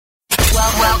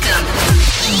Welcome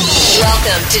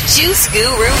to Juice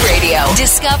Guru Radio.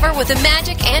 Discover what the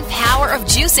magic and power of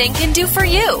juicing can do for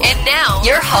you. And now,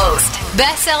 your host,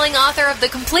 best-selling author of The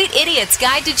Complete Idiot's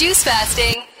Guide to Juice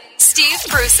Fasting, Steve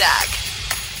Prusak.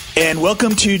 And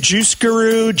welcome to Juice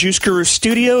Guru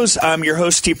Studios. I'm your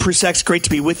host, Steve Prusak. It's great to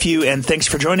be with you, and thanks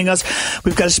for joining us.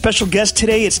 We've got a special guest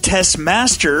today. It's Tess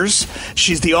Masters.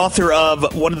 She's the author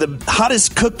of one of the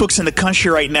hottest cookbooks in the country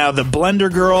right now, The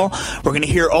Blender Girl. We're going to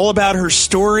hear all about her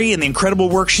story and the incredible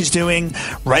work she's doing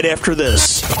right after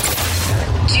this.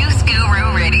 Juice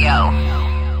Guru Radio.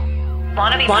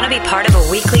 Want to be part of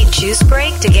a weekly juice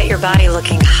break to get your body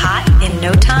looking hot in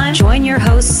no time? Join your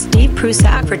host, Steve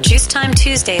Prusak, for Juice Time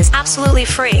Tuesdays absolutely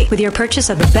free with your purchase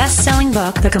of the best-selling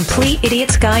book, The Complete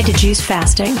Idiot's Guide to Juice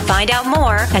Fasting. Find out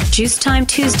more at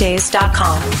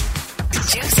juicetimetuesdays.com.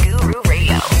 Juice Guru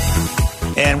Radio.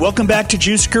 And welcome back to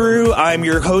Juice Guru. I'm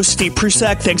your host, Steve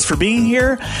Prusak. Thanks for being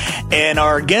here. And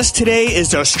our guest today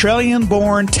is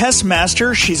Australian-born Tess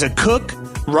Masters. She's a cook,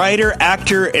 writer,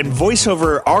 actor, and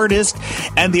voiceover artist,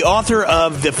 and the author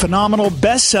of the phenomenal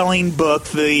best-selling book,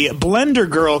 The Blender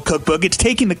Girl Cookbook. It's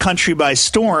taking the country by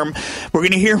storm. We're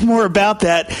going to hear more about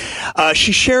that.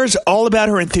 She shares all about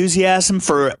her enthusiasm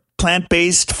for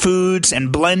plant-based foods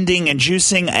and blending and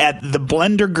juicing at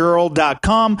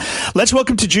theblendergirl.com. Let's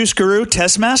welcome to Juice Guru,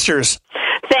 Tess Masters.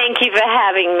 Thank you for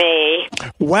having me.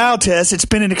 Wow, Tess, it's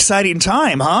been an exciting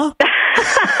time, huh?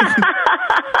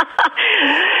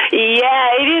 Yeah,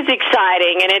 it is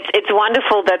exciting, and it's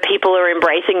wonderful that people are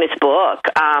embracing this book,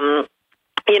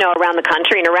 around the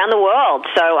country and around the world.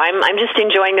 So I'm just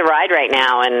enjoying the ride right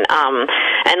now, and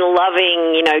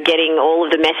loving, getting all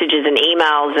of the messages and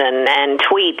emails and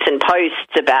tweets and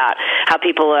posts about how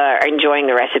people are enjoying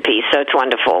the recipes. So it's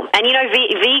wonderful. And,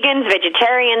 vegans,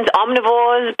 vegetarians,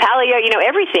 omnivores, paleo,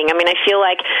 everything. I mean, I feel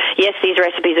like, yes, these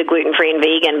recipes are gluten-free and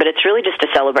vegan, but it's really just a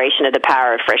celebration of the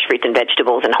power of fresh fruits and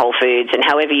vegetables and whole foods, and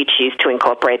however you choose to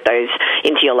incorporate those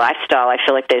into your lifestyle. I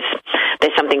feel like there's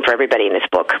something for everybody in this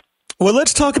book. Well,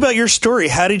 let's talk about your story.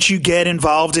 How did you get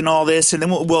involved in all this? And then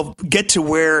we'll get to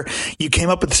where you came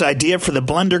up with this idea for the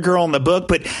Blender Girl in the book.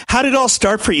 But how did it all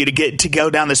start for you to go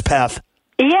down this path?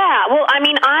 Yeah, well, I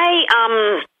mean, I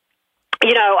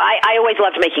always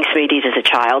loved making smoothies as a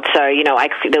child. So,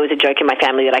 there was a joke in my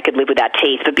family that I could live without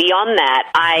teeth. But beyond that,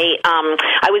 I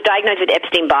was diagnosed with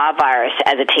Epstein-Barr virus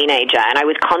as a teenager, and I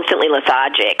was constantly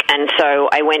lethargic. And so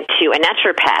I went to a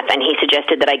naturopath, and he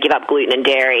suggested that I give up gluten and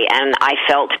dairy, and I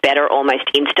felt better almost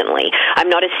instantly. I'm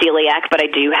not a celiac, but I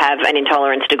do have an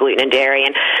intolerance to gluten and dairy.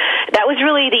 And that was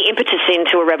really the impetus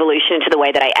into a revolution into the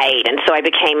way that I ate. And so I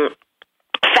became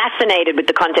fascinated with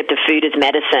the concept of food as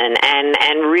medicine,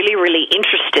 and really, really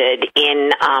interested in,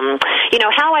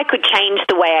 how I could change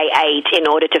the way I ate in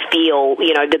order to feel,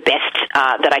 the best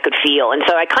that I could feel. And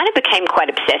so I kind of became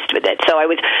quite obsessed with it. So I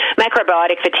was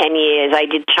macrobiotic for 10 years. I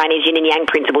did Chinese yin and yang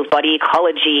principles, body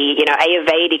ecology,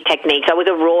 Ayurvedic techniques. I was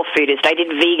a raw foodist. I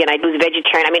did vegan. I was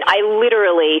vegetarian. I mean, I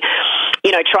literally,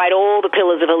 tried all the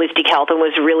pillars of holistic health and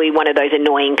was really one of those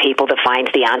annoying people that finds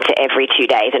the answer every 2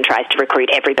 days and tries to recruit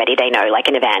everybody they know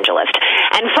like an evangelist.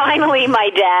 And finally,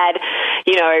 my dad,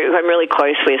 who I'm really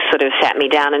close with, sort of sat me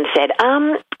down and said,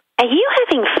 are you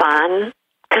having fun?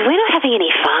 Because we're not having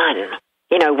any fun,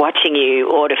 watching you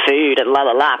order food and la,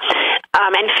 la, la.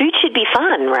 And food should be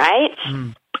fun, right?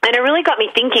 Mm. And it really got me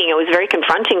thinking. It was very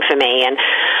confronting for me. And,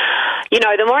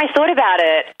 the more I thought about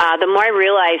it, the more I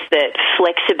realized that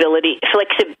flexibility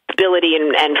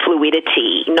and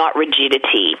fluidity, not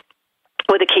rigidity,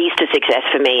 were the keys to success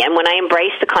for me. And when I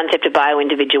embraced the concept of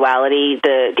bioindividuality,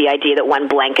 the idea that one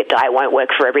blanket diet won't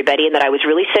work for everybody, and that I was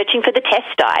really searching for the Tess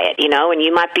diet, and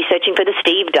you might be searching for the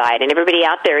Steve diet, and everybody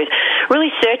out there is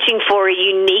really searching for a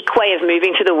unique way of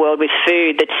moving through the world with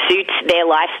food that suits their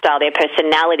lifestyle, their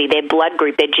personality, their blood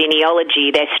group, their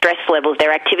genealogy, their stress levels,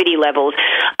 their activity levels,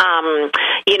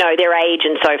 their age,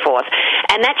 and so forth.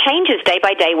 And that changes day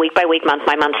by day, week by week, month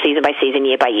by month, season by season,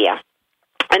 year by year.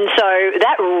 And so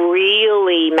that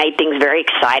really made things very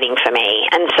exciting for me.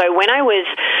 And so when I was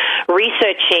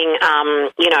researching,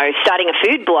 starting a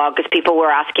food blog, because people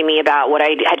were asking me about what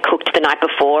I had cooked the night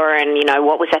before and,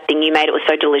 what was that thing you made? It was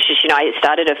so delicious. I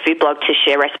started a food blog to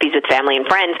share recipes with family and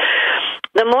friends.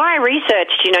 The more I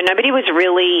researched, nobody was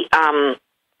really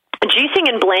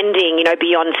juicing and blending,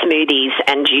 beyond smoothies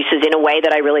and juices in a way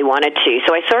that I really wanted to.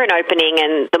 So I saw an opening,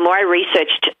 and the more I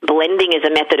researched blending as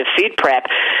a method of food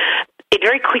prep, it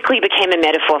very quickly became a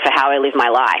metaphor for how I live my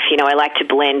life. I like to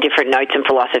blend different notes and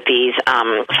philosophies,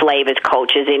 flavors,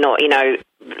 cultures,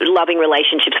 loving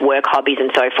relationships, work, hobbies,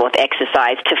 and so forth,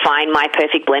 exercise, to find my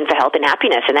perfect blend for health and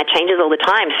happiness, and that changes all the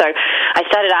time. So I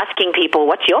started asking people,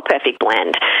 what's your perfect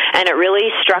blend? And it really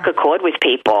struck a chord with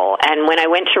people. And when I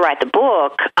went to write the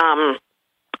book,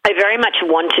 I very much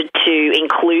wanted to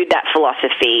include that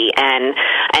philosophy and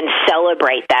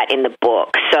celebrate that in the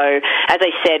book. So, as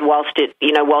I said, whilst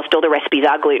all the recipes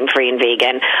are gluten-free and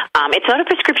vegan, it's not a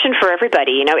prescription for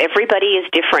everybody. Everybody is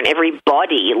different. Every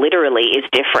body, literally, is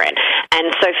different. And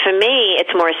so, for me,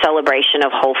 it's more a celebration of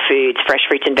whole foods, fresh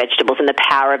fruits and vegetables, and the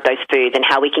power of those foods, and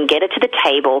how we can get it to the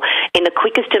table in the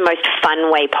quickest and most fun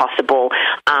way possible.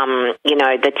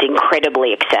 That's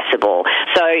incredibly accessible.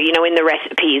 So, in the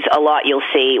recipes, a lot you'll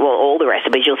see. Well, all the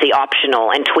recipes you'll see optional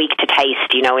and tweak to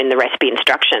taste, in the recipe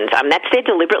instructions. That's there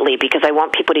deliberately because I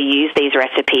want people to use these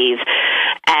recipes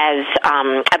as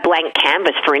a blank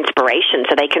canvas for inspiration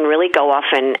so they can really go off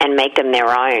and make them their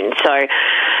own. So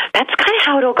that's kind of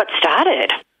how it all got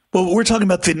started. Well, we're talking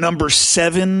about the number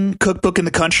 7 cookbook in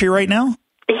the country right now?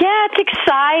 Yeah, it's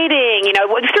exciting.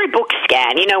 Through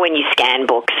BookScan, when you scan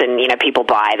books and, people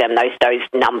buy them, those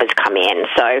numbers come in.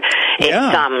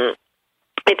 So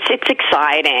it's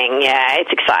exciting. Yeah,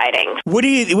 it's exciting. What do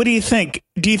you think?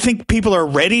 Do you think people are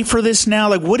ready for this now?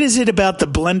 Like, what is it about the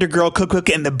Blender Girl Cookbook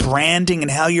and the branding and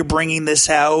how you're bringing this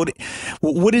out?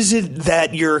 What is it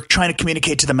that you're trying to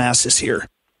communicate to the masses here?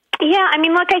 Yeah, I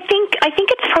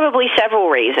think it's probably several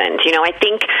reasons. I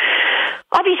think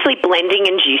obviously blending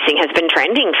and juicing has been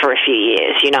trending for a few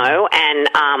years, and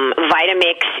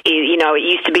Vitamix is, it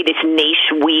used to be this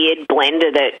niche, weird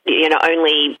blender that,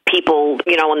 only people,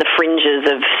 on the fringes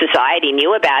of society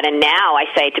knew about. And now I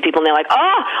say it to people and they're like,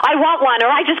 oh, I want one,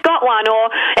 or I just got one, or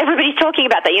everybody's talking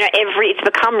about that. It's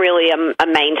become really a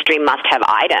mainstream must-have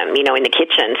item, in the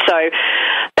kitchen. So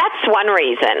that's one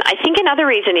reason. I think another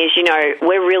reason is,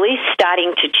 we're really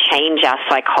starting to change our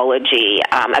psychology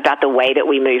about the way that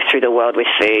we move through the world with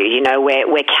food.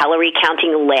 We're calorie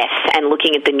counting less and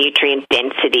looking at the nutrient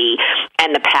density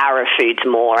and the power of foods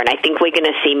more. And I think we're going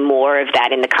to see more of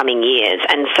that in the coming years.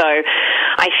 And so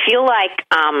I feel like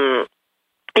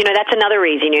that's another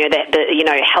reason, that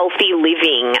healthy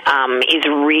living is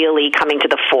really coming to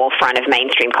the forefront of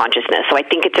mainstream consciousness. So I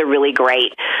think it's a really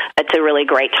great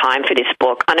time for this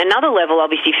book. On another level,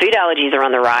 obviously, food allergies are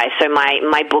on the rise. So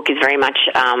my book is very much,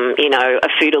 a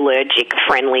food allergic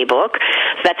friendly book.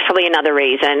 So that's probably another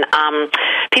reason.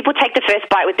 People take the first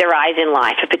bite with their eyes in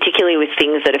life, particularly with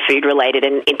things that are food related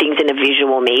and things in a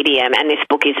visual medium. And this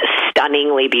book is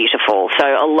stunningly beautiful. So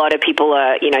a lot of people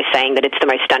are, saying that it's the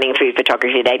most stunning food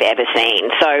photography they've ever seen.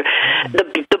 So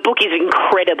the book is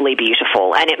incredibly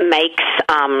beautiful, and it makes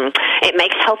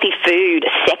healthy food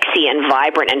sexy and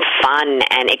vibrant and fun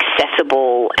and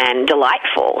accessible and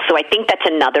delightful. So I think that's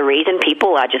another reason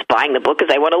people are just buying the book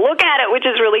because they want to look at it, which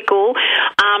is really cool.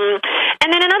 And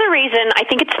then another reason, I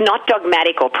think it's not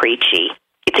dogmatic or preachy.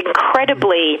 It's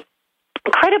incredibly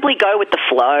go with the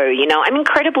flow. I'm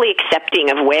incredibly accepting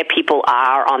of where people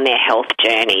are on their health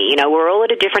journey. We're all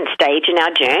at a different stage in our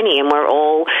journey, and we're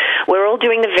all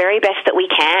doing the very best that we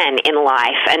can in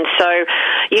life. And so,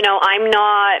 I'm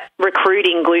not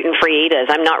recruiting gluten-free eaters.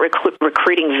 I'm not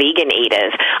recruiting vegan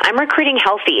eaters. I'm recruiting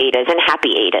healthy eaters and happy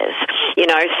eaters.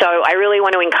 So I really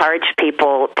want to encourage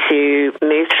people to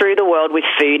move through the world with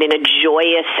food in a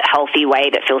joyous, healthy way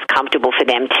that feels comfortable for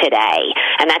them today.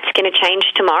 And that's going to change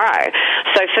tomorrow.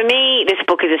 So for me, this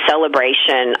book is a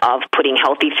celebration of putting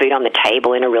healthy food on the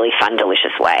table in a really fun,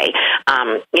 delicious way.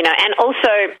 And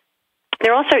also,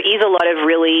 there also is a lot of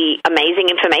really amazing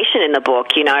information in the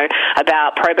book,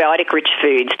 about probiotic-rich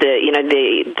foods,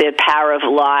 the power of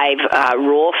live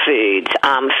raw foods,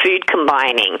 food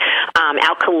combining,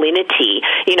 alkalinity,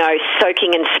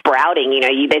 soaking and sprouting.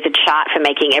 There's a chart for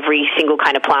making every single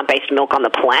kind of plant-based milk on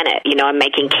the planet, and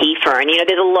making kefir. And,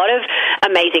 there's a lot of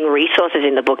amazing resources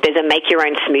in the book. There's a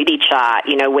make-your-own smoothie chart,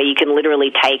 where you can literally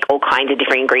take all kinds of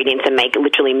different ingredients and make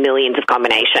literally millions of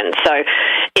combinations. So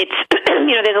it's,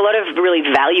 there's a lot of really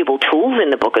valuable tools in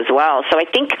the book as well. So I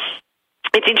think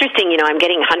it's interesting, I'm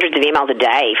getting hundreds of emails a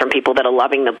day from people that are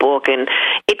loving the book, and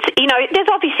it's, there's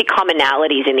obviously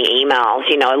commonalities in the emails,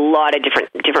 a lot of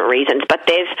different reasons, but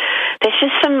there's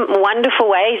just some wonderful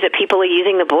ways that people are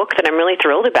using the book that I'm really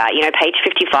thrilled about. Page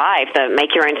 55, the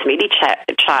Make Your Own Smoothie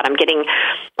chart, I'm getting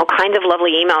all kinds of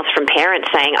lovely emails from parents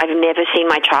saying, I've never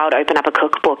seen my child open up a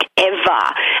cookbook ever,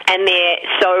 and they're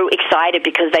so excited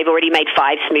because they've already made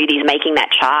 5 smoothies making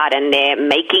that chart, and they're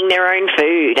making their own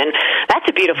food, and that's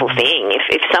a beautiful thing.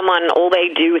 If someone, all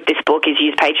they do with this book is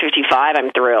use page 55,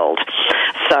 I'm thrilled.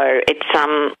 So it's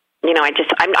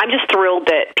I'm just thrilled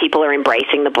that people are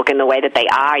embracing the book in the way that they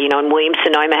are, and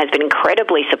Williams-Sonoma has been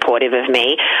incredibly supportive of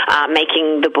me,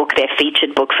 making the book their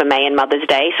featured book for May and Mother's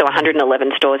Day. So 111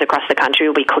 stores across the country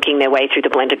will be cooking their way through the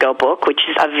Blender Girl book, which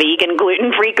is a vegan,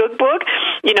 gluten-free cookbook,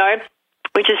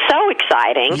 which is so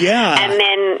exciting. Yeah. And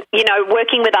then,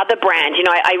 working with other brands,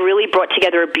 I really brought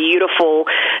together a beautiful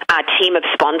team of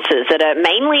sponsors that are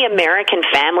mainly American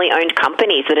family-owned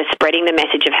companies that are spreading the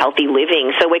message of healthy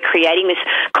living. So we're creating this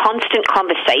constant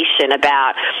conversation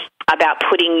about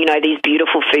putting, these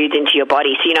beautiful foods into your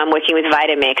body. So, I'm working with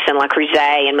Vitamix and La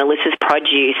Creuset and Melissa's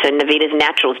Produce and Navita's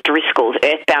Naturals, Driscoll's,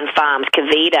 Earthbound Farms,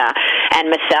 Kavita, and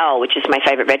Marcel, which is my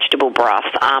favorite vegetable broth.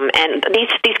 And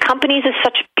these companies are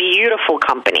such beautiful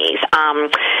companies,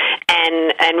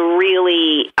 and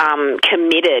really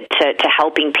committed to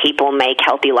helping people make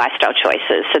healthy lifestyle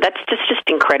choices. So that's just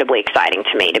incredibly exciting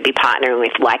to me, to be partnering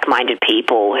with like-minded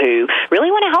people who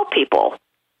really want to help people.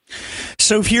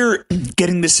 So if you're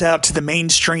getting this out to the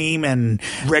mainstream and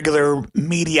regular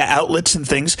media outlets and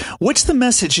things, what's the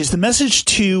message? Is the message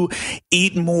to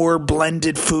eat more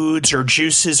blended foods or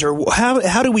juices, or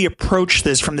how do we approach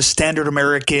this from the standard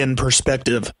American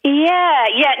perspective? Yeah.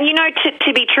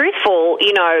 To be truthful,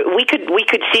 we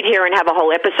could sit here and have a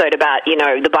whole episode about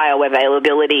the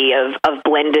bioavailability of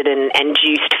blended and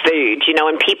juiced foods.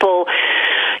 And people,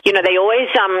 they always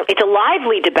it's a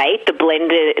lively debate, the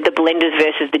blenders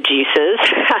versus the juices.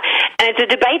 And it's a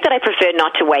debate that I prefer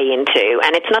not to weigh into,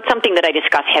 and it's not something that I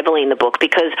discuss heavily in the book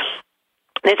because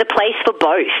there's a place for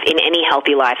both in any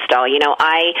healthy lifestyle.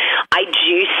 I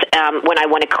juice when I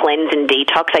want to cleanse and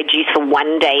detox. I juice for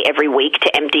 1 day every week to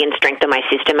empty and strengthen my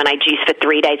system, and I juice for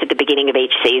 3 days at the beginning of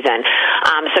each season.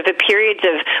 So for periods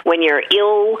of when you're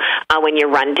ill, when you're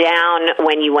run down,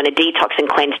 when you want to detox and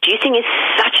cleanse, juicing is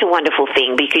such a wonderful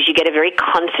thing because you get a very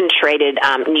concentrated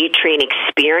nutrient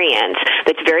experience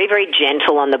that's very, very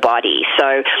gentle on the body.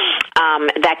 So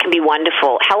that can be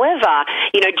wonderful. However,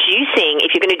 juicing,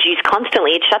 if you're going to juice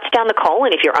constantly, it shuts down the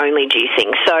colon if you're only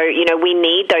juicing. So, we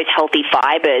need those healthy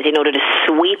fibers in order to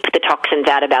sweep the toxins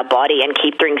out of our body and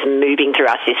keep things moving through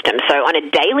our system. So on a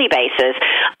daily basis,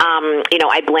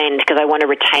 I blend because I want to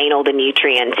retain all the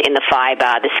nutrients in the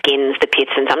fiber, the skins, the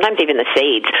pits, and sometimes even the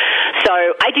seeds. So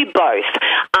I do both.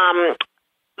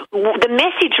 The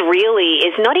message really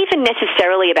is not even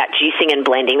necessarily about juicing and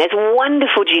blending. There's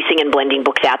wonderful juicing and blending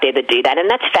books out there that do that, and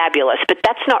that's fabulous, but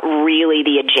that's not really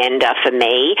the agenda for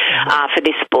me for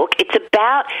this book. It's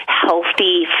about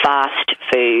healthy, fast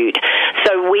food.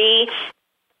 So we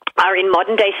are in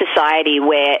modern-day society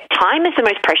where time is the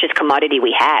most precious commodity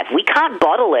we have. We can't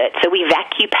bottle it, so we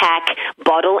vacuum pack,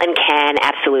 bottle, and can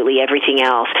absolutely everything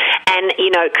else. And,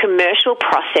 commercial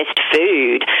processed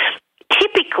food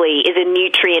typically is a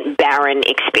nutrient-barren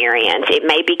experience. It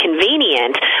may be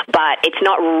convenient, but it's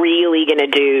not really going to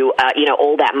do,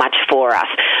 all that much for us.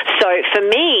 So for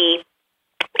me,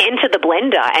 enter the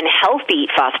blender and healthy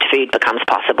fast food becomes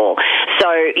possible. So,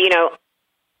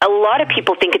 a lot of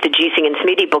people think it's a juicing and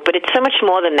smoothie book, but it's so much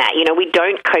more than that. We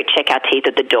don't coat check our teeth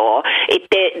at the door.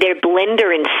 They're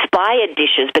blender-inspired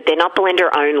dishes, but they're not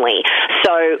blender only.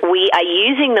 So we are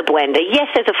using the blender. Yes,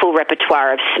 there's a full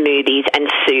repertoire of smoothies and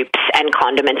soups and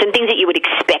condiments and things that you would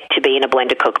expect to be in a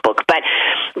blender cookbook. But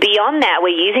beyond that,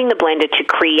 we're using the blender to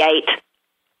create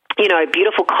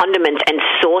beautiful condiments and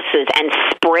sauces and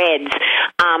spreads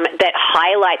that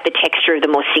highlight the texture of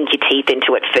the more sink your teeth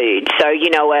into it food. So,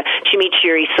 a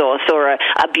chimichurri sauce or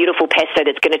a beautiful pesto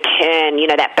that's going to turn,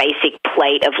 that basic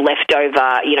plate of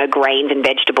leftover, grains and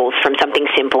vegetables from something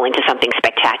simple into something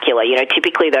spectacular.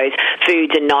 Typically those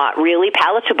foods are not really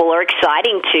palatable or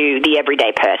exciting to the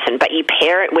everyday person, but you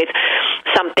pair it with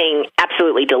something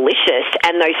absolutely delicious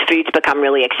and those foods become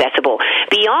really accessible.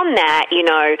 Beyond that,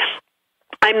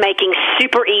 I'm making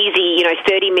super easy,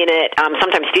 30-minute,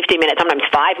 sometimes 15-minute, sometimes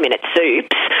 5-minute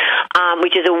soups,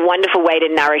 which is a wonderful way to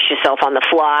nourish yourself on the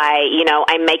fly.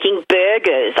 I'm making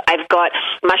burgers. I've got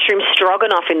mushroom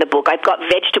stroganoff in the book. I've got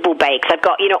vegetable bakes. I've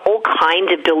got, all kinds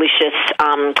of delicious,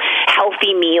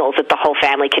 healthy meals that the whole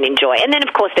family can enjoy. And then,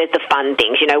 of course, there's the fun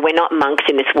things. We're not monks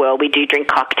in this world. We do drink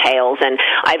cocktails. And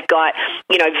I've got,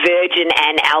 virgin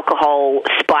and alcohol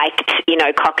spiked,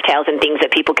 cocktails and things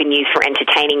that people can use for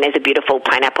entertaining. There's a beautiful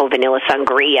pineapple vanilla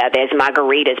sangria, there's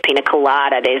margaritas, pina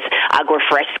colada, there's agua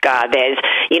fresca, there's,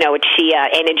 a chia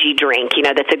energy drink,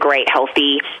 that's a great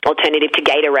healthy alternative to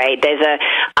Gatorade. There's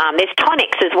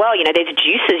tonics as well, there's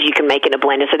juices you can make in a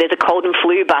blender. So there's a cold and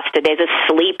flu buster, there's a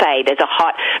sleep aid, there's a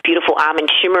hot, beautiful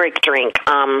almond turmeric drink,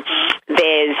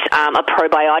 there's a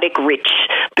probiotic rich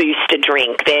booster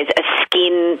drink, there's a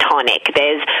skin tonic,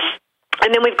 there's And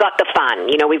then we've got the fun.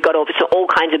 You know, we've got all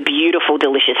kinds of beautiful,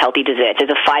 delicious, healthy desserts. There's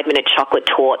a 5-minute chocolate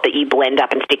torte that you blend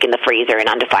up and stick in the freezer in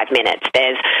under 5 minutes.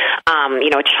 There's,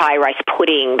 a chai rice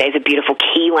pudding. There's a beautiful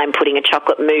key lime pudding, a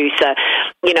chocolate mousse,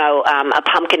 a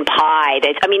pumpkin pie.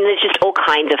 There's just all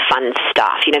kinds of fun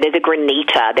stuff. You know, there's a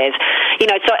granita. There's,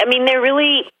 they're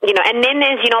really, and then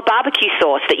there's, a barbecue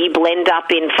sauce that you blend up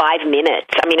in 5 minutes.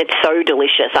 I mean, it's so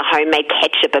delicious. A homemade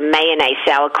ketchup, a mayonnaise,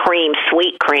 sour cream,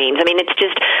 sweet creams. I mean, it's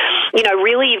just,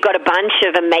 really you've got a bunch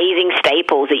of amazing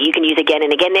staples that you can use again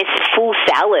and again. There's full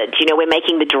salads. You know, we're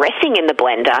making the dressing in the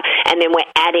blender and then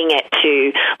we're adding it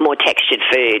to more textured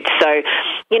food. So,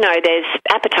 there's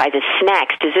appetizers,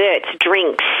 snacks, desserts,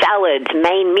 drinks, salads,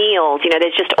 main meals.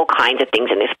 There's just all kinds of things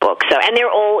in this book. So, and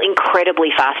they're all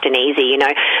incredibly fast and easy.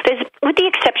 There's, with the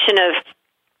exception of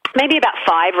maybe about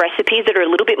 5 recipes that are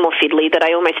a little bit more fiddly that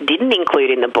I almost didn't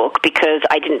include in the book because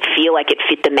I didn't feel like it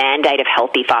fit the mandate of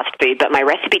healthy fast food. But my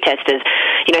recipe testers,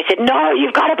 said, no,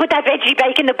 you've got to put that veggie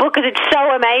bake in the book because it's so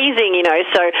amazing,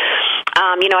 So,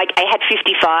 I had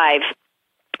 55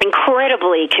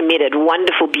 incredibly committed,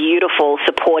 wonderful, beautiful,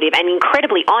 supportive, and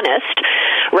incredibly honest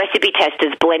recipe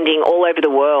testers blending all over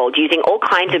the world using all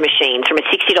kinds of machines, from a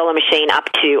 $60 machine up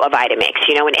to a Vitamix,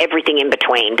 and everything in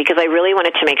between, because I really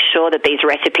wanted to make sure that these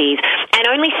recipes, and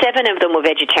only 7 of them were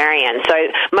vegetarian, so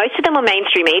most of them were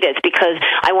mainstream eaters, because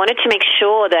I wanted to make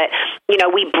sure that,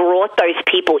 we brought those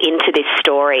people into this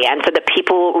story, and so that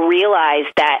people realize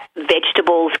that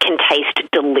vegetables can taste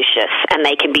delicious, and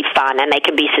they can be fun, and they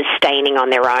can be sustaining on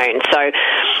their own. So,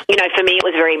 for me, it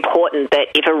was very important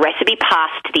that if a recipe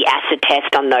passed the acid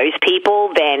test on those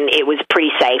people, then it was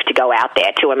pretty safe to go out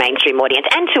there to a mainstream audience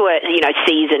and to a,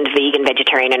 seasoned vegan,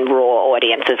 vegetarian, and raw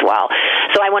audience as well.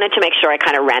 So I wanted to make sure I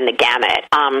kind of ran the gamut.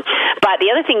 But the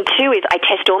other thing, too, is I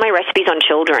test all my recipes on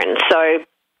children. So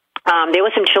there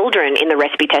were some children in the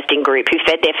recipe testing group who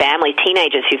fed their families,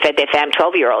 teenagers who fed their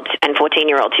 12-year-olds and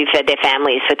 14-year-olds who fed their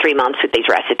families for 3 months with these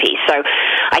recipes. So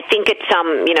I think it's,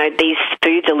 these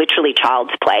foods are literally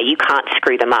child's play. You can't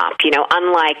screw them up.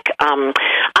 Unlike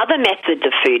other methods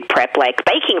of food prep, like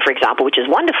baking, for example, which is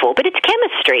wonderful, but it's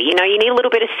chemistry. You need a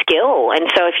little bit of skill. And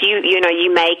so if you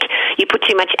put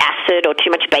too much acid or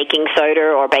too much baking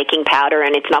soda or baking powder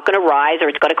and it's not going to rise, or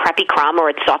it's got a crappy crumb,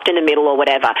 or it's soft in the middle or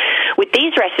whatever. With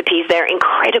these recipes, they're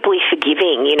incredibly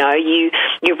forgiving. You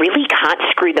really can't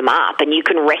screw them up, and you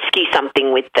can rescue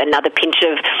something with another pinch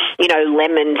of,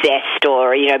 lemon zest,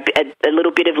 or, a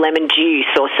little bit of lemon juice,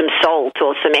 or some salt,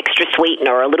 or some extra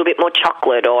sweetener, or a little bit more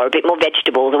chocolate, or a bit more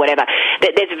vegetables, or whatever.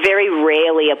 There's very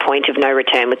rarely a point of no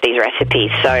return with these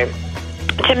recipes. So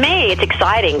to me, it's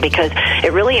exciting because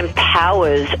it really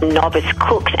empowers novice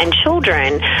cooks and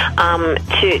children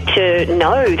to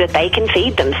know that they can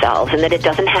feed themselves, and that it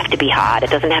doesn't have to be hard, it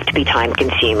doesn't have to be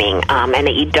time-consuming, and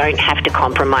that you don't have to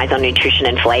compromise on nutrition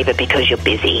and flavor because you're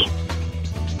busy.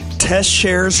 Tess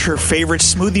shares her favorite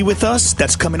smoothie with us.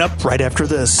 That's coming up right after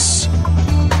this.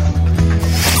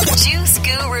 Juice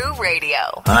Guru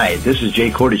Radio. Hi, this is Jay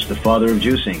Cordich, the father of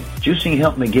juicing. Juicing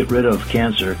helped me get rid of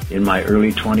cancer in my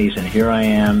early 20s, and here I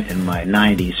am in my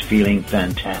 90s feeling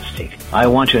fantastic. I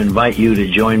want to invite you to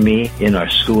join me in our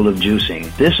School of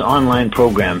Juicing. This online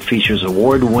program features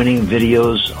award-winning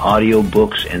videos, audio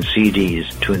books, and CDs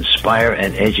to inspire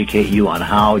and educate you on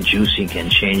how juicing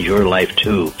can change your life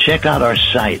too. Check out our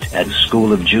site at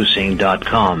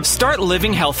schoolofjuicing.com. Start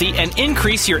living healthy and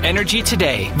increase your energy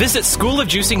today. Visit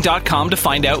schoolofjuicing.com to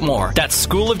find out more. That's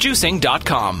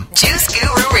schoolofjuicing.com. Juice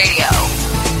Guru Radio.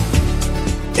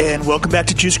 And welcome back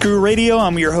to Juice Guru Radio.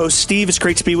 I'm your host, Steve. It's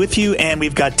great to be with you. And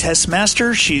we've got Tess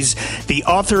Masters. She's the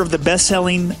author of the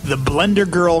best-selling The Blender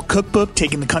Girl Cookbook,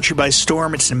 Taking the Country by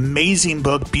Storm. It's an amazing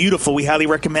book. Beautiful. We highly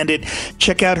recommend it.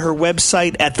 Check out her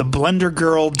website at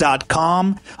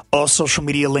theblendergirl.com. All social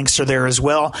media links are there as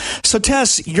well. So,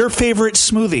 Tess, your favorite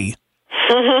smoothie?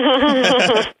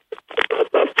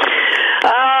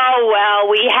 Oh,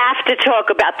 well, we have to talk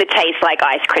about the taste like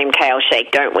ice cream kale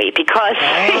shake, don't we? Because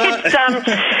it's,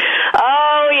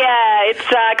 it's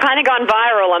kind of gone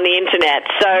viral on the internet.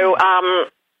 So,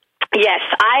 yes,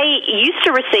 I used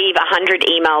to receive 100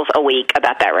 emails a week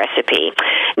about that recipe.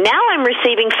 Now I'm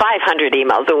receiving 500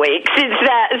 emails a week since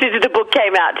the book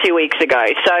came out 2 weeks ago.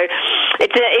 So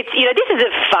it's this is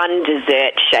a fun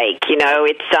dessert shake.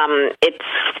 It's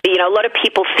a lot of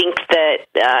people think that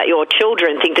your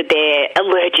children think that they're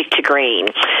allergic to green,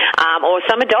 or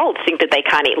some adults think that they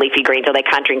can't eat leafy greens or they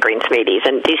can't drink green smoothies.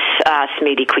 And this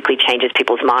smoothie quickly changes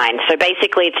people's minds. So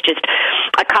basically, it's just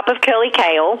a cup of curly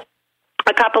kale,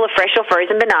 a couple of fresh or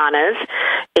frozen bananas,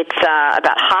 It's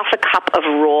about half a cup of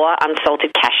raw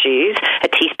unsalted cashews, a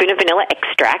teaspoon of vanilla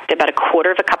extract, about a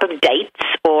quarter of a cup of dates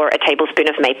or a tablespoon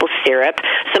of maple syrup,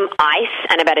 some ice,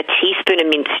 and about a teaspoon of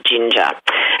minced ginger.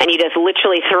 And you just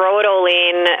literally throw it all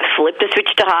in, flip the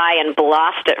switch to high, and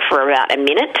blast it for about a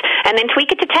minute, and then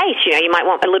tweak it to taste. You know, you might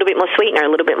want a little bit more sweetener, a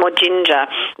little bit more ginger,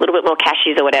 a little bit more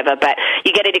cashews or whatever, but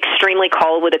you get it extremely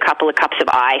cold with a couple of cups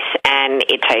of ice, and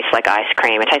it tastes like ice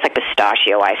cream. It tastes like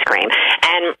pistachio ice cream.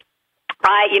 And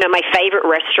my favorite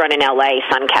restaurant in LA,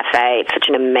 Sun Cafe, it's such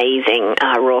an amazing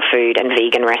raw food and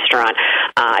vegan restaurant.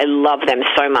 I love them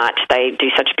so much. They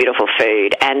do such beautiful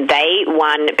food. And they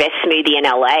won Best Smoothie in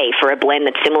LA for a blend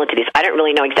that's similar to this. I don't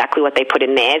really know exactly what they put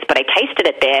in theirs, but I tasted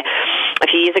it there a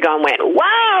few years ago and went,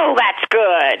 wow, that's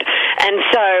good. And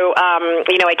so,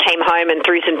 I came home and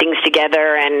threw some things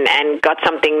together and got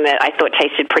something that I thought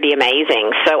tasted pretty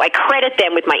amazing. So I credit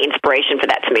them with my inspiration for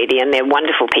that smoothie, and they're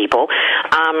wonderful people.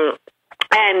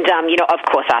 Of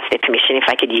course, asked their permission if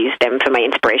I could use them for my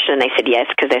inspiration, and they said yes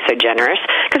because they're so generous.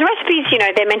 Because recipes,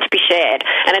 they're meant to be shared,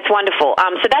 and it's wonderful.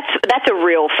 So that's a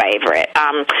real favorite.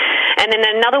 And then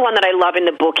another one that I love in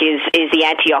the book is the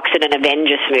Antioxidant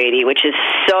Avenger smoothie, which is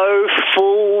so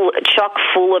chock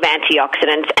full of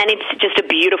antioxidants, and it's just a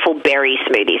beautiful berry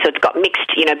smoothie. So it's got mixed,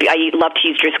 I love to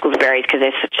use Driscoll's berries because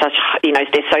they're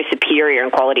they're so superior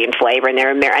in quality and flavor, and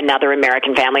they're another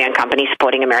American family-owned company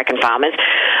supporting American farmers.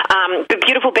 But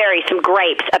beautiful berries, some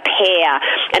grapes, a pear,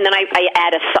 and then I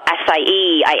add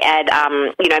acai. I add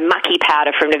mucky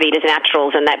powder from Navita's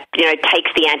Naturals, and that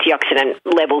takes the antioxidant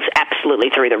levels absolutely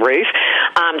through the roof.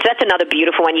 So that's another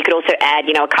beautiful one. You could also add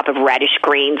a cup of radish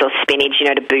greens or spinach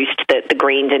to boost the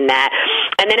greens in that.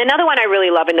 And then another one I really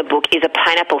love in the book is a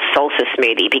pineapple salsa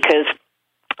smoothie, because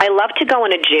I love to go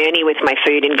on a journey with my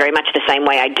food in very much the same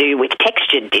way I do with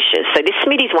textured dishes. So this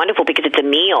smoothie is wonderful because it's a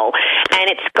meal,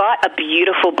 and it's got a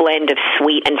beautiful blend of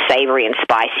sweet and savory and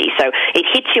spicy. So it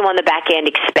hits you on the back end,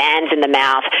 expands in the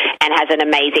mouth, and has an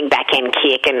amazing back end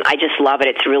kick. And I just love it.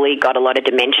 It's really got a lot of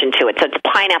dimension to it. So it's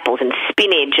pineapples and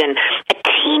spinach and a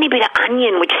teeny bit of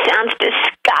onion, which sounds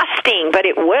disgusting, but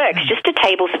it works. Just a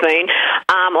tablespoon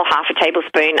or half a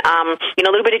tablespoon.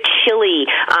 A little bit of chili,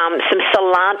 some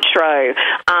cilantro.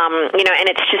 And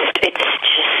it's just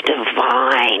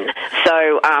divine.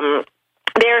 So,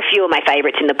 there are a few of my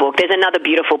favorites in the book. There's another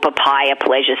beautiful papaya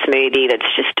pleasure smoothie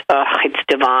that's just, it's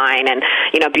divine, and,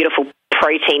 beautiful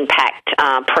protein-packed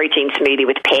protein smoothie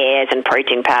with pears and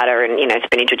protein powder and,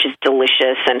 spinach, which is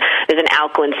delicious. And there's an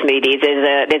alkaline smoothie.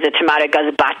 There's a tomato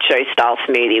gazpacho-style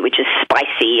smoothie, which is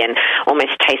spicy and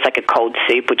almost tastes like a cold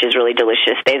soup, which is really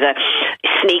delicious. There's a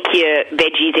sneak your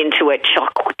veggies into a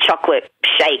chocolate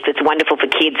shake that's wonderful for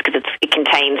kids because it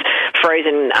contains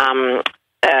frozen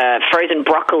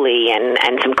broccoli and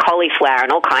some cauliflower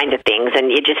and all kinds of things,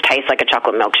 and it just tastes like a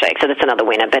chocolate milkshake. So that's another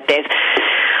winner. But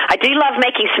I do love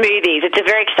making smoothies. It's a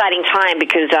very exciting time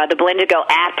because the Blender Girl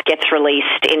app gets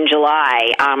released in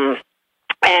July.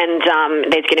 And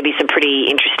there's going to be some pretty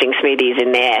interesting smoothies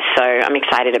in there. So I'm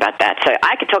excited about that. So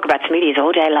I could talk about smoothies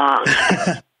all day long.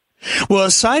 Well,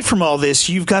 aside from all this,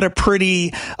 you've got a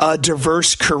pretty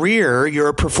diverse career. You're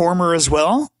a performer as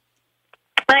well?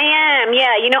 I am, yeah.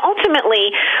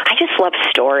 Ultimately, I just love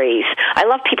stories. I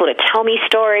love people to tell me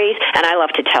stories, and I love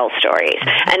to tell stories.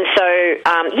 And so,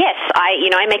 yes,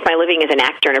 I make my living as an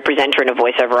actor and a presenter and a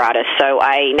voiceover artist. So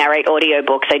I narrate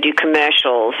audiobooks, I do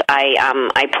commercials,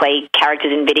 I play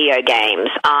characters in video games.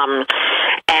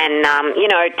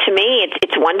 To me,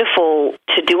 it's wonderful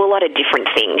to do a lot of different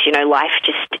things. Life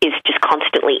is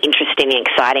constantly interesting and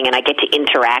exciting, and I get to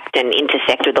interact and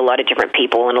intersect with a lot of different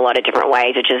people in a lot of different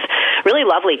ways, which is really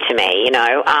lovely to me,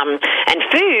 and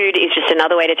food is just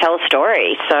another way to tell a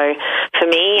story. So for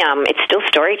me, it's still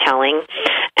storytelling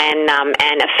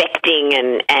and affecting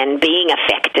and being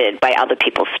affected by other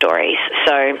people's stories.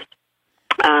 So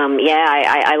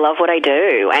I love what I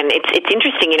do. And it's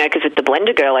interesting, because with the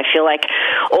Blender Girl, I feel like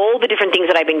all the different things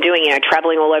that I've been doing,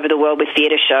 traveling all over the world with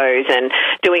theater shows and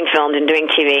doing films and doing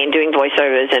TV and doing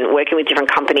voiceovers and working with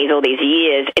different companies all these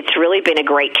years, it's really been a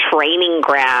great training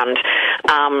ground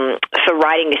for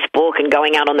writing this book and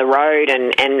going out on the road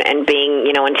and being,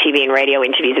 on TV and radio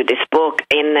interviews with this book,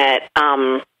 in that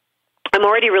I'm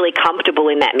already really comfortable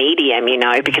in that medium,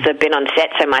 because I've been on set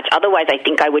so much. Otherwise, I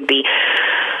think I would be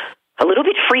a little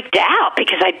bit freaked out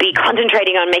because I'd be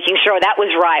concentrating on making sure that was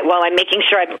right while I'm making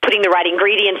sure I'm putting the right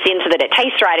ingredients in so that it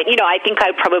tastes right. And, I think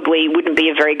I probably wouldn't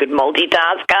be a very good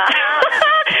multitasker.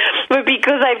 But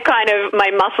because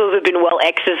my muscles have been well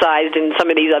exercised in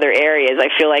some of these other areas, I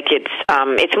feel like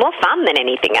it's more fun than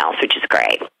anything else, which is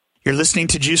great. You're listening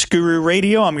to Juice Guru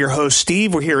Radio. I'm your host,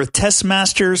 Steve. We're here with Tess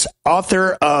Masters,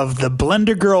 author of the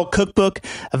Blender Girl cookbook,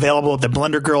 available at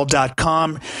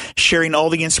theblendergirl.com, sharing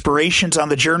all the inspirations on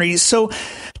the journey. So,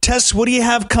 Tess, what do you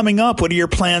have coming up? What are your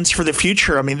plans for the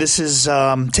future? I mean, this is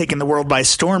taking the world by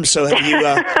storm. So have you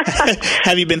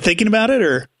have you been thinking about it,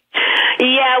 or?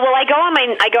 Yeah, well, I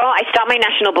start my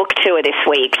national book tour this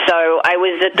week. So I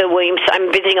was at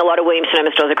I'm visiting a lot of Williams-Sonoma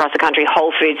stores across the country,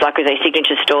 Whole Foods, like I say,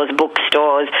 signature stores,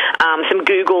 bookstores, some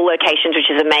Google locations, which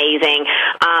is amazing,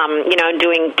 and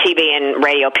doing TV and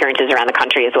radio appearances around the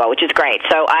country as well, which is great.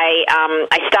 So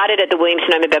I started at the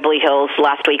Williams-Sonoma Beverly Hills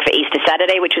last week for Easter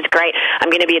Saturday, which was great.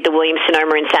 I'm going to be at the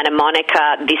Williams-Sonoma in Santa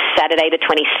Monica this Saturday, the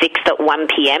 26th at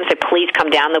 1 p.m. So please come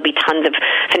down. There'll be tons of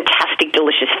fantastic,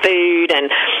 delicious food,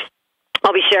 and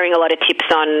I'll be sharing a lot of tips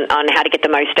on how to get the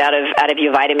most out of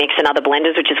your Vitamix and other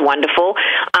blenders, which is wonderful.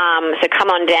 So come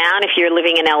on down if you're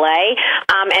living in LA.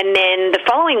 And then the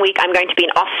following week, I'm going to be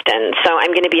in Austin. So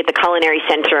I'm going to be at the Culinary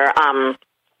Center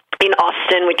in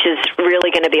Austin, which is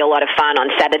really going to be a lot of fun on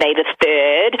Saturday the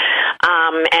 3rd,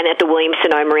 and at the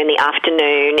Williams-Sonoma in the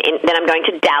afternoon. Then I'm going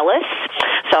to Dallas,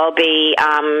 so I'll be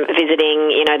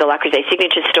visiting, the Le Creuset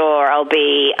Signature Store. I'll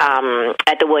be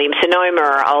at the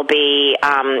Williams-Sonoma. I'll be,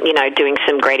 doing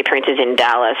some great appearances in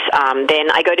Dallas.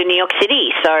 Then I go to New York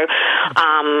City, so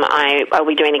I'll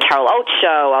be doing the Carol Alt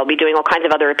Show. I'll be doing all kinds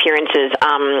of other appearances.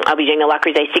 I'll be doing the Le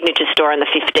Creuset Signature Store on the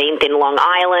 15th in Long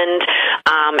Island,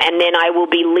 and then I will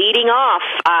be leading off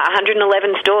 111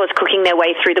 stores cooking their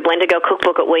way through the Blender Girl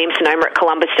cookbook at Williams-Sonoma at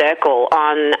Columbus Circle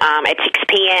at 6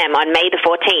 p.m. on May the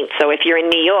 14th. So if you're in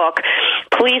New York,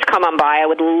 please come on by. I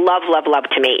would love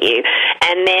to meet you.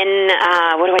 And then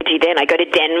what do I do then? I go to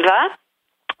Denver.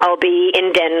 I'll be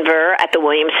in Denver at the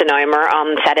Williams-Sonoma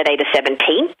on Saturday the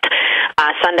 17th.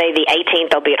 Sunday the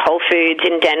 18th, I'll be at Whole Foods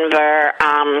in Denver.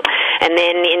 And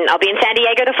then I'll be in San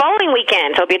Diego the following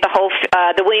weekend. So I'll be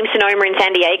at the Williams-Sonoma in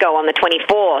San Diego on the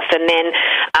 24th. And then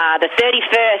the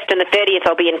 31st and the 30th,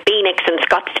 I'll be in Phoenix and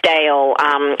Scottsdale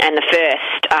and the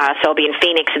 1st. So I'll be in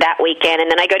Phoenix that weekend. And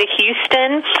then I go to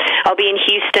Houston. I'll be in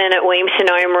Houston at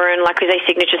Williams-Sonoma and Le Creuset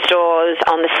Signature Stores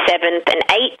on the 7th and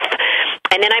 8th.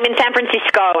 And then I'm in San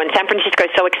Francisco, and San Francisco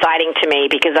is so exciting to me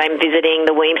because I'm visiting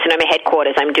the Williams-Sonoma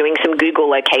headquarters. I'm doing some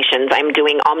Google locations. I'm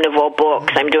doing Omnivore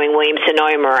Books. I'm doing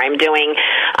Williams-Sonoma. I'm doing,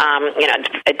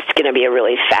 it's going to be a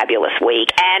really fabulous week.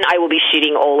 And I will be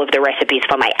shooting all of the recipes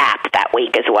for my app that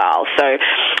week as well. So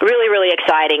really, really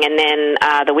exciting. And then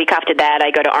the week after that,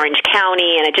 I go to Orange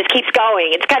County, and it just keeps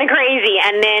going. It's kind of crazy.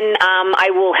 And then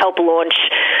I will help launch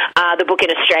the book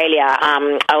in Australia.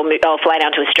 I'll fly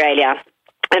down to Australia.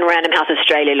 And Random House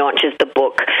Australia launches the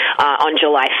book on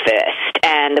July 1st,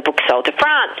 and the book's sold to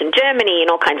France and Germany and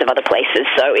all kinds of other places.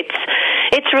 So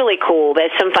it's really cool.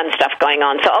 There's some fun stuff going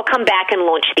on. So I'll come back and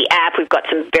launch the app. We've got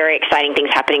some very exciting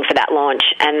things happening for that launch,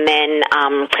 and then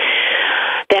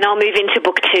I'll move into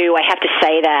book 2. I have to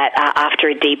say that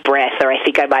after a deep breath, or I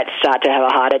think I might start to have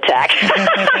a heart attack.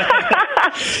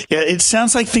 Yeah, it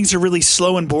sounds like things are really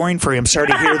slow and boring for you. I'm sorry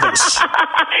to hear this.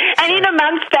 And in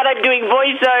amongst that, I'm doing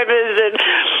voiceovers and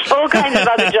all kinds of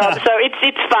other jobs. So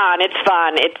it's fun. It's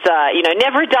fun. It's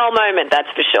never a dull moment,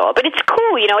 that's for sure. But it's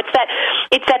cool.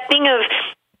 It's that thing of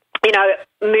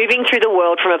moving through the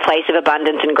world from a place of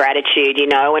abundance and gratitude,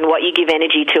 and what you give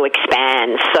energy to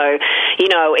expands. So,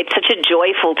 it's such a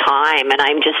joyful time, and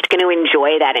I'm just going to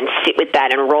enjoy that and sit with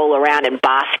that and roll around and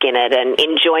bask in it and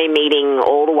enjoy meeting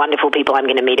all the wonderful people I'm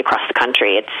going to meet across the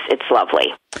country. It's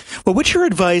lovely. Well, what's your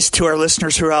advice to our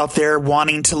listeners who are out there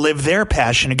wanting to live their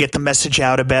passion and get the message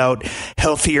out about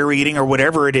healthier eating or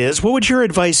whatever it is? What would your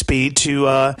advice be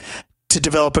to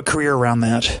develop a career around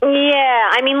that? Yeah,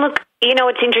 I mean, look,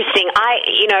 it's interesting.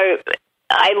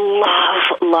 I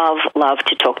love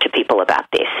to talk to people about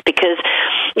this because,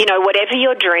 whatever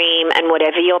your dream and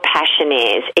whatever your passion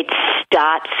is, it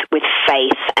starts with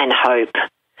faith and hope.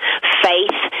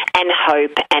 Faith and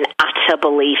hope and utter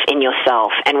belief in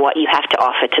yourself and what you have to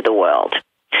offer to the world.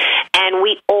 And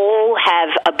we all have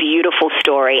a beautiful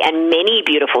story and many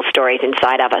beautiful stories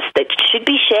inside of us that should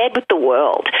be shared with the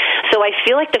world. So I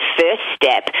feel like the first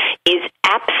step is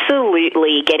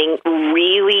absolutely getting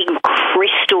really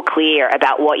crystal clear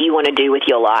about what you want to do with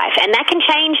your life. And that can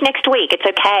change next week. It's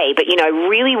okay. But,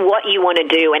 really what you want to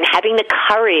do and having the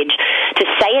courage to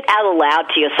say it out loud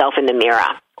to yourself in the mirror.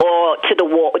 Or to the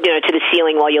wall, to the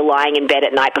ceiling while you're lying in bed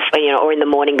at night, before, or in the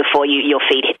morning before your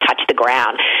feet touch the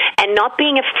ground, and not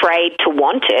being afraid to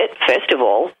want it, first of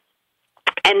all,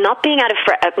 and not being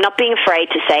afraid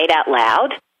to say it out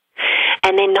loud,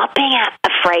 and then not being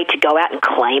afraid to go out and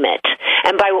claim it.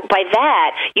 And by that,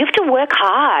 you have to work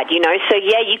hard, you know. So,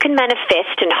 yeah, you can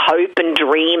manifest and hope and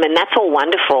dream, and that's all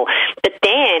wonderful. But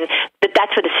then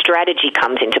that's where the strategy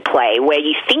comes into play, where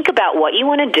you think about what you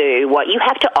want to do, what you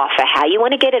have to offer, how you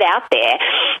want to get it out there,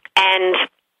 and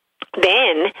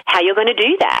then how you're going to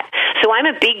do that. So I'm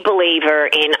a big believer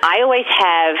in, I always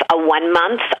have a 1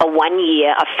 month, a 1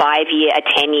 year, a 5 year, a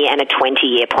 10 year, and a 20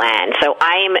 year plan. So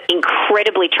I am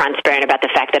incredibly transparent about the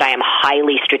fact that I am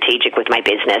highly strategic with my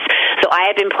business. So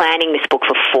I have been planning this book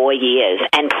for 4 years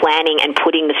and planning and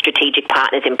putting the strategic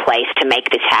partners in place to make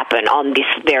this happen on this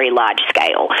very large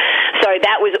scale. So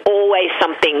that was always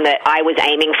something that I was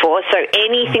aiming for. So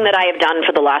anything that I have done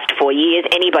for the last 4 years,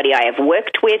 anybody I have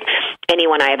worked with,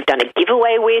 anyone I have done a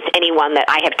giveaway with, anyone that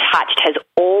I have touched has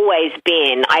always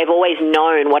been, I've always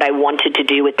known what I wanted to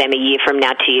do with them a year from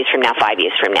now, 2 years from now, 5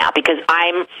 years from now, because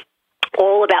I'm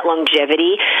all about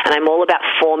longevity and I'm all about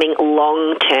forming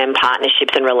long-term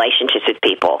partnerships and relationships with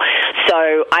people.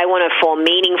 So I want to form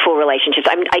meaningful relationships.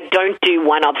 I don't do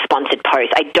one-off sponsored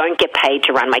posts. I don't get paid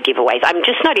to run my giveaways. I'm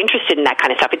just not interested in that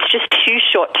kind of stuff. It's just too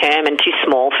short-term and too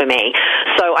small for me.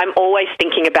 So I'm always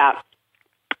thinking about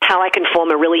how I can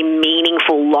form a really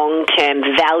meaningful, long-term,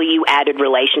 value-added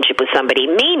relationship with somebody,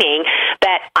 meaning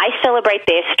that I celebrate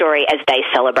their story as they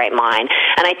celebrate mine.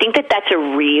 And I think that that's a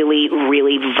really,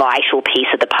 really vital piece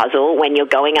of the puzzle when you're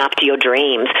going after your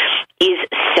dreams, is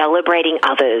celebrating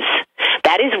others.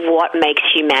 That is what makes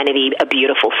humanity a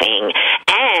beautiful thing.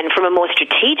 And from a more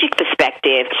strategic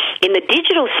perspective, in the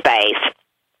digital space,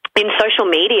 in social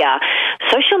media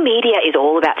is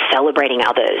all about celebrating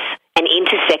others and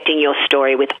intersecting your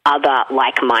story with other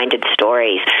like-minded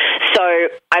stories. So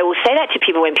I will say that to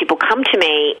people when people come to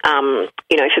me,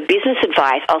 for business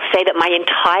advice. I'll say that my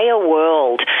entire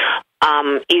world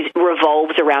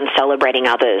revolves around celebrating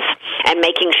others and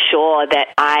making sure that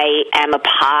I am a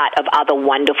part of other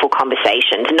wonderful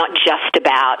conversations, not just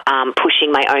about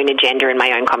pushing my own agenda in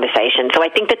my own conversation. So I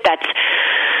think that that's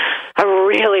a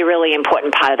really, really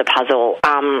important part of the puzzle.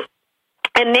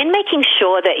 And then making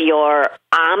sure that you're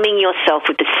arming yourself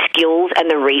with the skills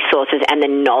and the resources and the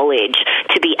knowledge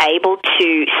to be able to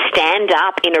stand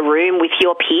up in a room with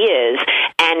your peers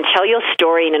and tell your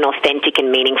story in an authentic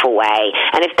and meaningful way.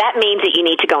 And if that means that you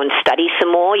need to go and study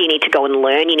some more, you need to go and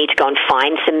learn, you need to go and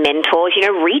find some mentors,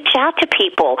 reach out to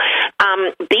people.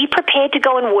 Be prepared to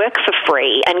go and work for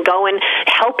free and go and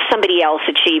help somebody else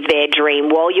achieve their dream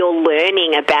while you're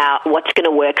learning about what's going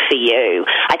to work for you.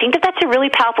 I think that that's a really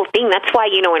powerful thing. That's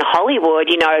why, in Hollywood,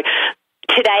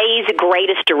 today's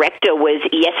greatest director was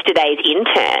yesterday's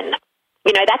intern.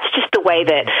 That's just the way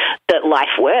that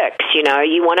life works. You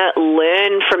want to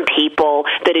learn from people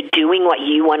that are doing what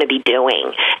you want to be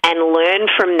doing and learn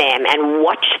from them and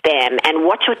watch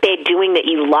what they're doing that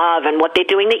you love and what they're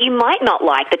doing that you might not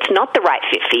like, that's not the right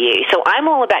fit for you. So I'm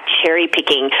all about cherry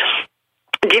picking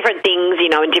different things,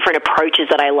 and different approaches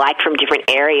that I like from different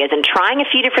areas and trying a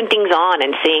few different things on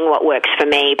and seeing what works for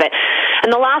me. And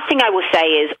the last thing I will say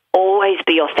is always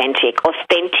be authentic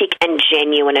and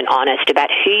genuine and honest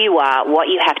about who you are, what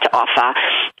you have to offer.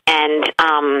 And,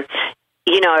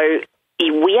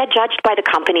 we are judged by the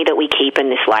company that we keep in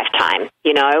this lifetime,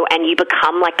 and you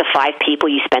become like the 5 people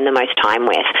you spend the most time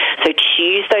with. So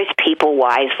choose those people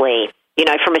wisely.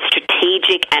 From a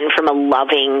strategic and from a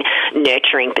loving,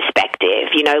 nurturing perspective.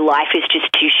 Life is just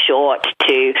too short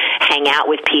to hang out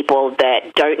with people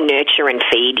that don't nurture and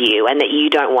feed you and that you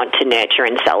don't want to nurture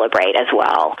and celebrate as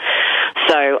well.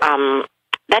 So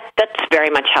that's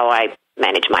very much how I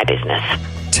manage my business.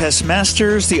 Tess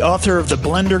Masters, the author of the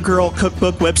Blender Girl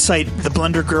cookbook, website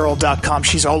theblendergirl.com.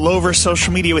 She's all over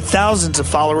social media with thousands of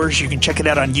followers. You can check it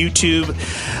out on YouTube,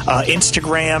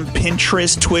 Instagram,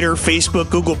 Pinterest, Twitter, Facebook,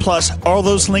 Google+. All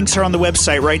those links are on the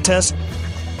website, right, Tess?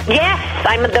 Yes,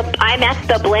 I'm at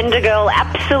the Blender Girl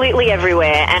absolutely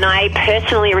everywhere, and I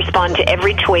personally respond to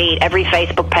every tweet, every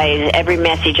Facebook page, every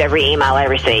message, every email I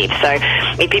receive. So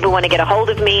if people want to get a hold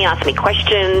of me, ask me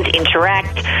questions,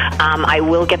 interact, I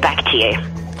will get back to you.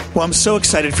 Well, I'm so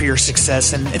excited for your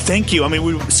success, and thank you.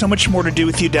 We have so much more to do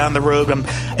with you down the road. I'm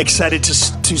excited to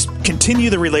continue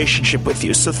the relationship with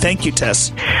you. So thank you,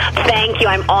 Tess. Thank you.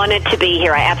 I'm honored to be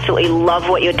here. I absolutely love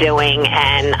what you're doing,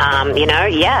 and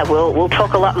we'll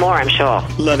talk a lot more, I'm sure.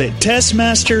 Love it. Tess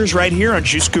Masters right here on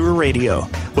Juice Guru Radio.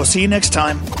 We'll see you next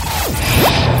time.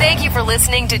 Thank you for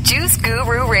listening to Juice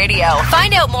Guru Radio.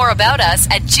 Find out more about us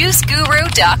at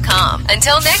juiceguru.com.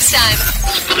 Until next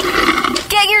time,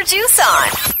 get your juice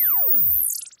on.